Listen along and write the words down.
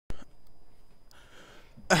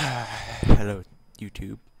Hello,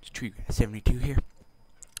 YouTube. It's TreeGrass72 here.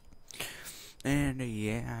 And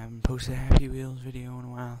yeah, I haven't posted a Happy Wheels video in a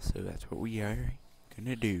while, so that's what we are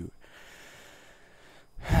gonna do.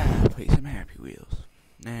 Play some Happy Wheels.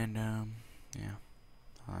 And, yeah.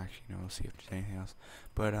 We'll see if there's anything else.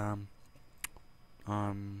 But,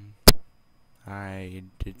 I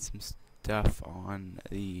did some stuff on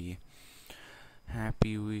the Get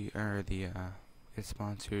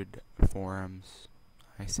Sponsored forums.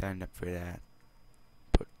 I signed up for that.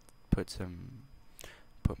 Put the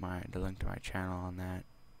link to my channel on that.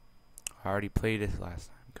 I already played this last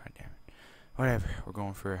time. God damn it. Whatever. We're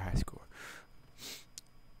going for a high score.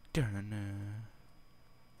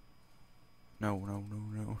 No.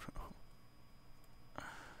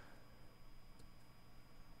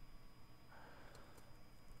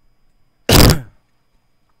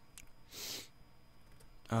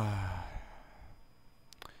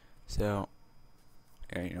 So,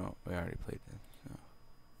 yeah, you know, we already played this. So.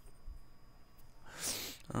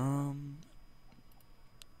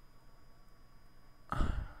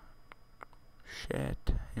 Shit,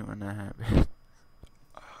 I hate when that happens.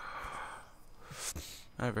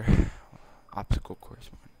 Whatever. Obstacle course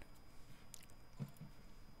one.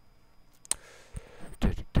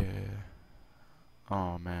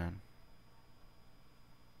 Oh man.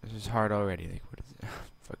 This is hard already. Like, what is it? I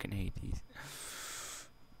fucking hate these.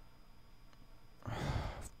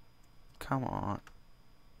 Come on.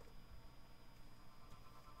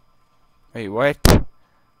 Wait, what?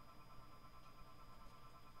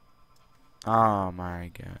 Oh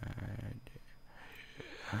my god.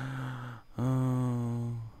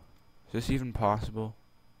 Oh. Is this even possible?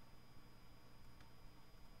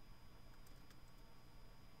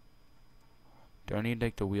 Do I need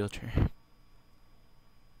like the wheelchair?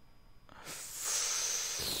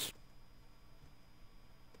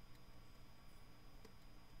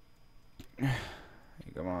 Hey,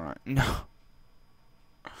 come on. No.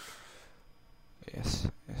 Yes.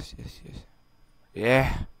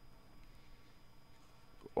 Yeah.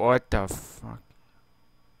 What the fuck?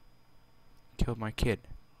 Killed my kid.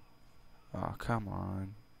 Oh, come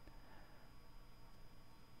on.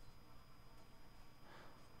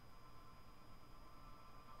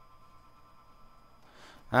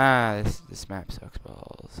 This map sucks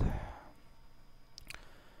balls.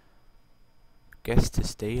 Guess to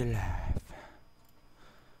stay alive.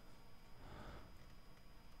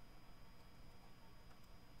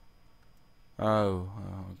 Oh,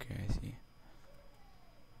 okay, I see.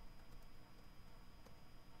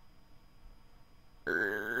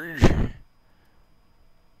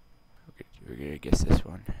 We're gonna guess this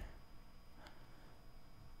one.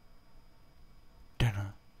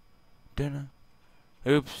 Dunno.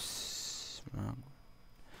 Oops. Wrong.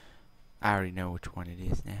 I already know which one it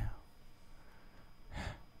is now.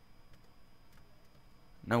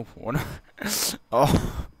 No one.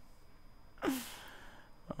 Oh.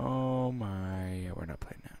 Oh my. Yeah, we're not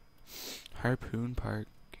playing that. Harpoon Park.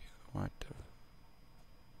 What the?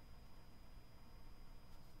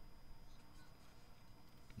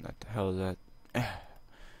 What the hell is that? Look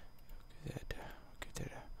at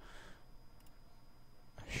that.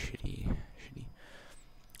 Shitty.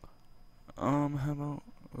 How about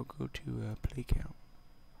we'll go to play count.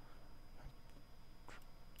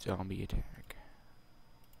 Zombie attack.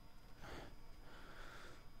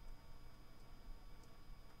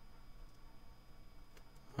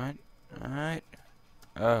 What? Alright.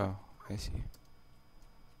 Oh, I see.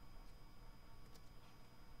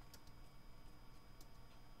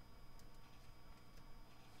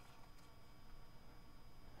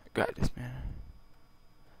 I got this, man.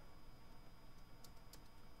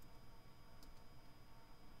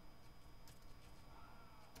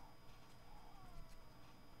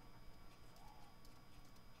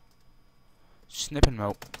 Snip and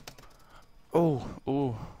mope. Oh.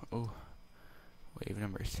 Wave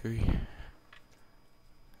number 3.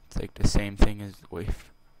 It's like the same thing as the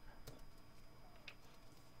wave.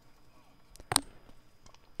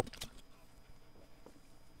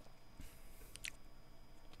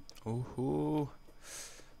 Ooh.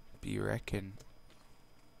 Be wrecking.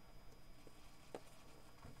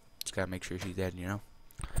 Just gotta make sure she's dead, you know?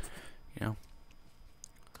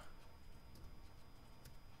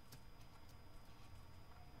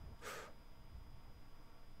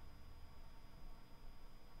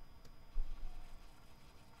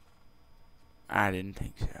 I didn't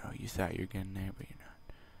think so. You thought you were getting there, but you're not.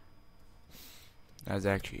 That was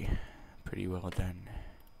actually pretty well done.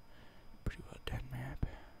 Map.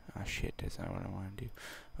 Oh shit, that's not what I want to do.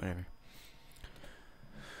 Whatever.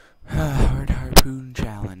 Hard harpoon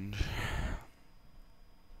challenge.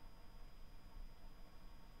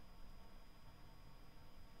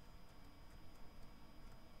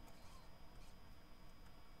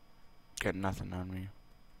 Got nothing on me.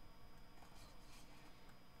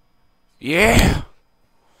 Yeah!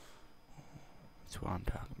 That's what I'm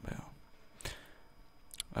talking about.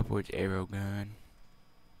 Upwards arrow gun.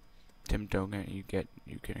 Timto gun, you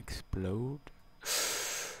can explode?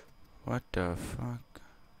 What the fuck?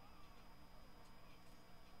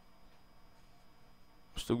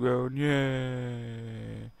 Still going,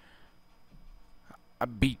 yeah! I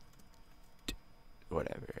beat...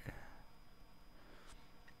 whatever.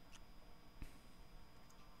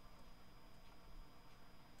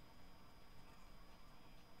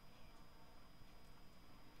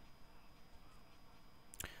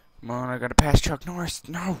 Come on, I gotta pass Chuck Norris.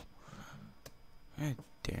 No! God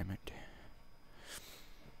damn it.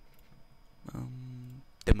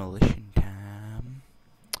 Demolition time.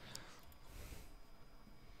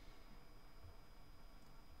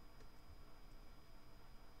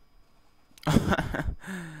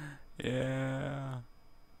 Yeah.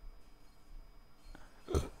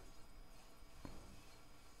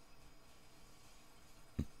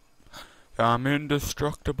 I'm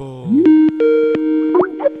indestructible.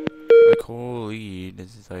 Like, holy,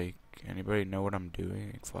 this is like, anybody know what I'm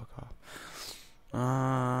doing? Fuck off.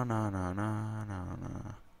 No, no, no, no,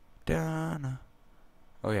 no. Donna.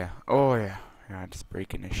 Oh yeah, oh yeah. Yeah, just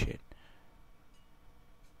breaking this shit.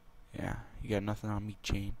 Yeah, you got nothing on me,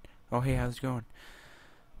 Jane. Oh hey, how's it going?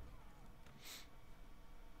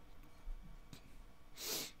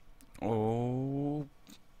 Oh,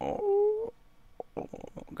 oh, oh,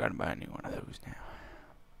 gotta buy a new one of those now.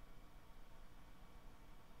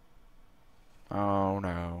 Oh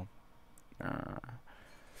no.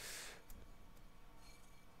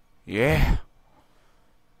 Yeah.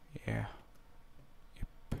 Yeah. Yep.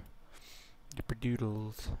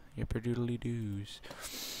 Yipperdoodles. Yipperdoodly doos.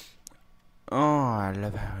 Oh, I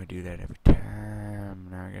love how I do that every time.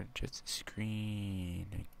 Now I gotta adjust the screen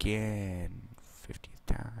again. 50th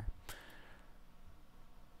time.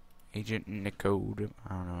 Agent in the code.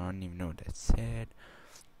 I don't know, I don't even know what that said.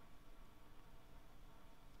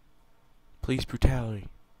 Police brutality.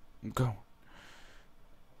 I'm going.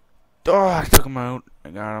 Oh, I took him out. I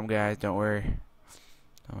got him, guys. Don't worry.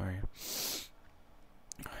 Don't worry.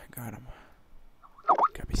 I got him.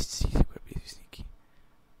 Gotta be sneaky.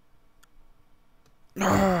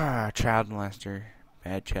 Ah, child molester.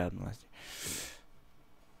 Bad child molester.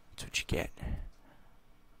 That's what you get.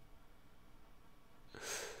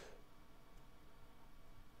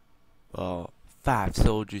 Well, 5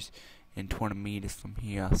 soldiers and 20 meters from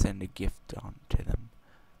here. I'll send a gift on to them.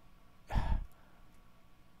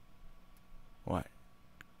 What?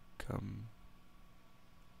 Come.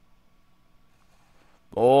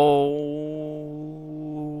 Oh,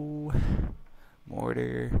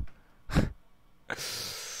 mortar.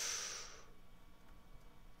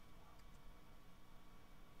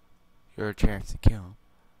 Your chance to kill him.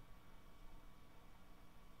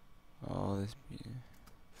 Oh, this.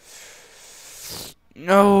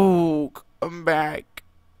 No, come back.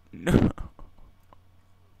 No.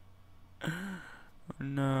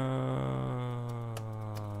 No.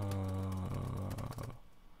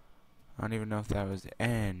 I don't even know if that was the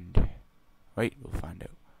end. Wait, we'll find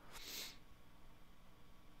out.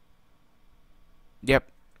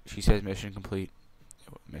 Yep, she says mission complete.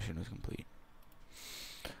 Mission was complete.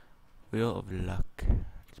 Wheel of luck.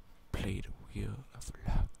 Let's play the wheel of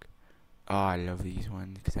luck. Oh, I love these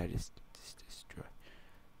ones because I just destroy.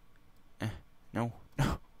 No,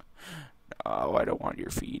 no. Oh, I don't want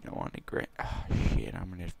your feet. I want to grit. Oh, shit,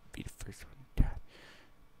 I'm gonna be the first one to die.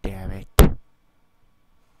 Damn it.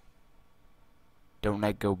 Don't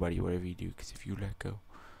let go, buddy, whatever you do, because if you let go,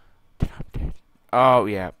 then I'm dead. Oh,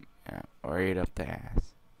 yeah. Yeah, right up the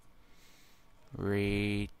ass.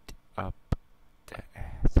 Right up the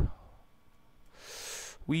asshole.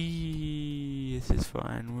 Wee, this is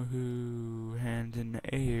fun. Woohoo. Hands in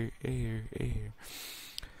the air, air, air.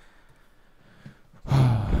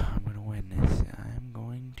 I'm gonna win this. I'm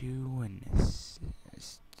going to win this.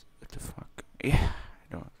 What the fuck? Yeah,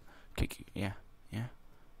 I don't kick you. Yeah, yeah.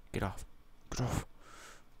 Get off. Get off.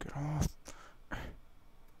 Get off.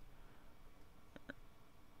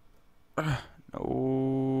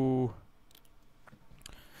 No.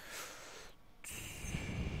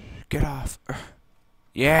 Get off.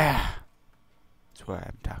 Yeah. That's what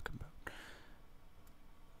I'm talking about.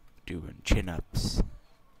 Doing chin-ups.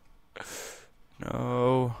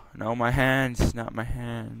 No. No, my hands. Not my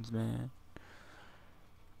hands, man.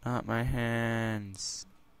 Not my hands.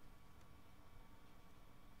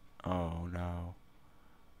 Oh, no.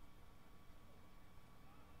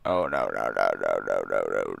 Oh, no, no, no, no, no, no, no,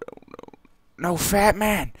 no, no. No, fat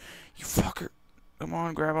man! You fucker! Come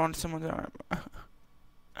on, grab onto someone's arm.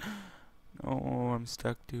 Oh, I'm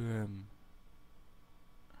stuck to him.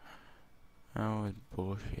 That was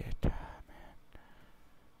bullshit.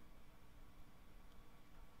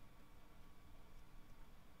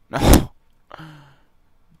 No!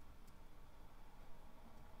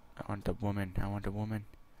 I want the woman. I want the woman.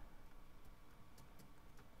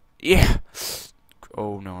 Yeah!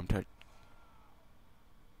 Oh no, I'm touched.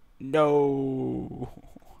 No!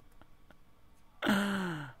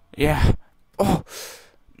 Yeah! Oh!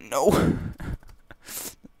 No!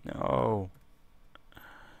 No!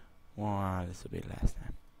 Wow, this will be the last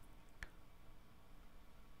time.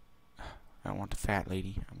 I want the fat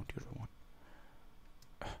lady. I want the other one.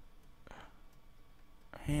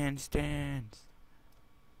 Handstands.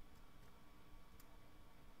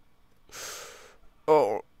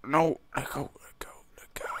 Oh, no. Let go. Let go.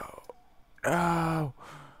 Let go. No.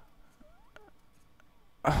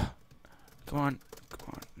 Come on. Come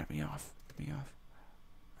on. Let me off. Let me off.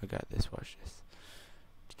 I got this. Watch this.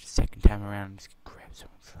 Just second time around, I'm just gonna grab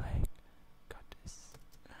someone's leg. Got this.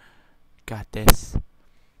 Got this.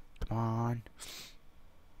 Come on.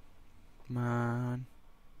 Come on.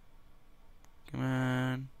 Come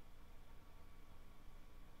on.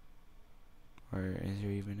 Or is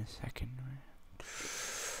there even a second round?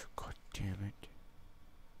 God damn it.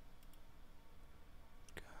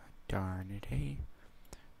 God darn it, hey.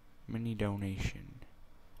 Mini donation.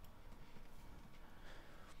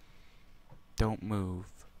 Don't move.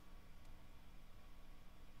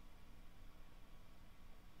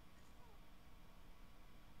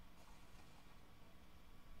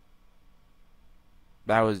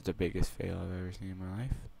 That was the biggest fail I've ever seen in my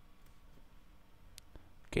life.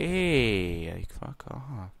 Okay, like fuck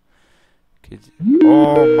off. Kids.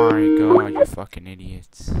 Oh my god, you fucking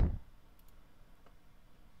idiots.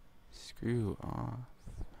 Screw off.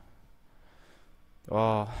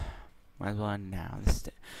 Oh, might as well end now. This is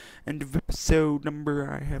the end of episode number.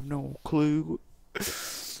 I have no clue.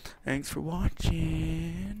 Thanks for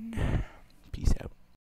watching. Peace out.